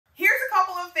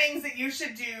things that you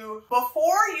should do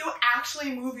before you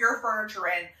actually move your furniture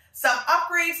in. Some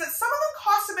upgrades that some of them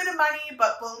cost a bit of money,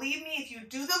 but believe me, if you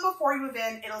do them before you move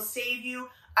in, it'll save you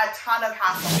a ton of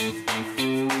hassle.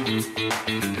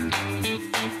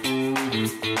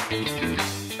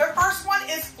 The first one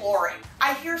is flooring.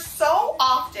 I hear so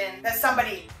often that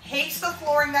somebody hates the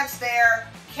flooring that's there,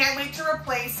 can't wait to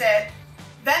replace it.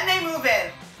 Then they move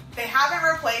in, they haven't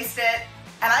replaced it,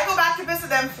 and I go back to visit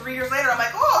them 3 years later. I'm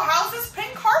like, oh, how's this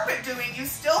pink carpet doing? You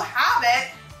still have it.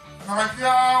 And I'm like,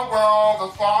 yeah, well,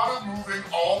 the thought of moving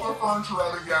all the furniture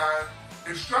out again,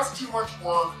 it's just too much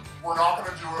work. We're not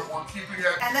gonna do it, we're keeping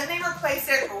it. And then they replace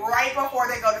it right before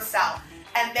they go to sell.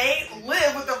 And they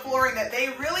live with the flooring that they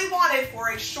really wanted for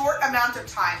a short amount of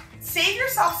time. Save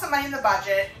yourself some money in the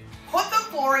budget, put the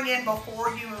flooring in before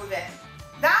you move in.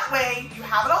 That way, you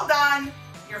have it all done,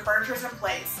 your furniture's in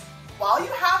place. While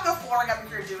you have the flooring up, if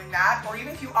you're doing that, or even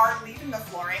if you are leaving the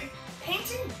flooring,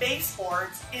 painting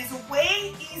baseboards is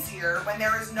way easier when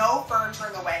there is no furniture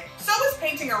in the way. So is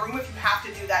painting a room if you have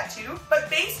to do that too. But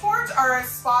baseboards are a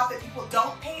spot that people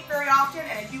don't paint very often,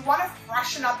 and if you want to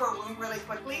freshen up a room really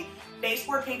quickly,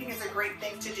 baseboard painting is a great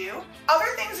thing to do. Other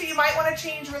things that you might want to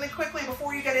change really quickly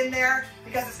before you get in there,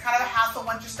 because it's kind of a hassle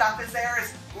once your stuff is there,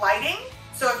 is lighting.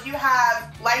 So if you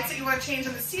have lights that you want to change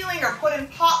in the ceiling or put in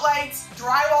pot lights,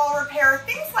 drywall repair,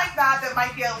 things like that that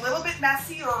might be a little bit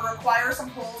messy or require some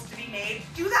holes to be made,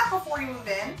 do that before you move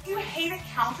in. If you hate a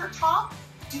countertop,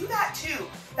 do that too.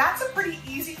 That's a pretty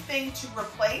easy thing to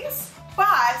replace,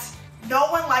 but no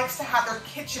one likes to have their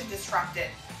kitchen disrupted.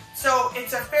 So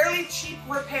it's a fairly cheap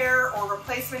repair or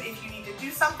replacement if you need to do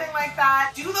something like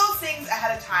that. Do those things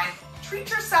ahead of time.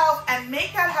 Treat yourself and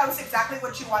make that house exactly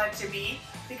what you want it to be.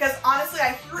 Because honestly,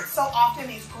 I hear it so often,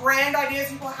 these grand ideas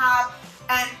people have,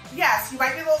 and yes, you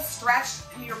might be a little stretched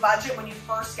in your budget when you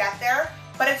first get there,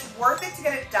 but it's worth it to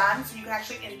get it done so you can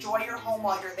actually enjoy your home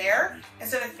while you're there,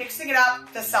 instead of fixing it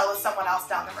up to sell to someone else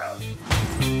down the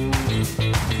road.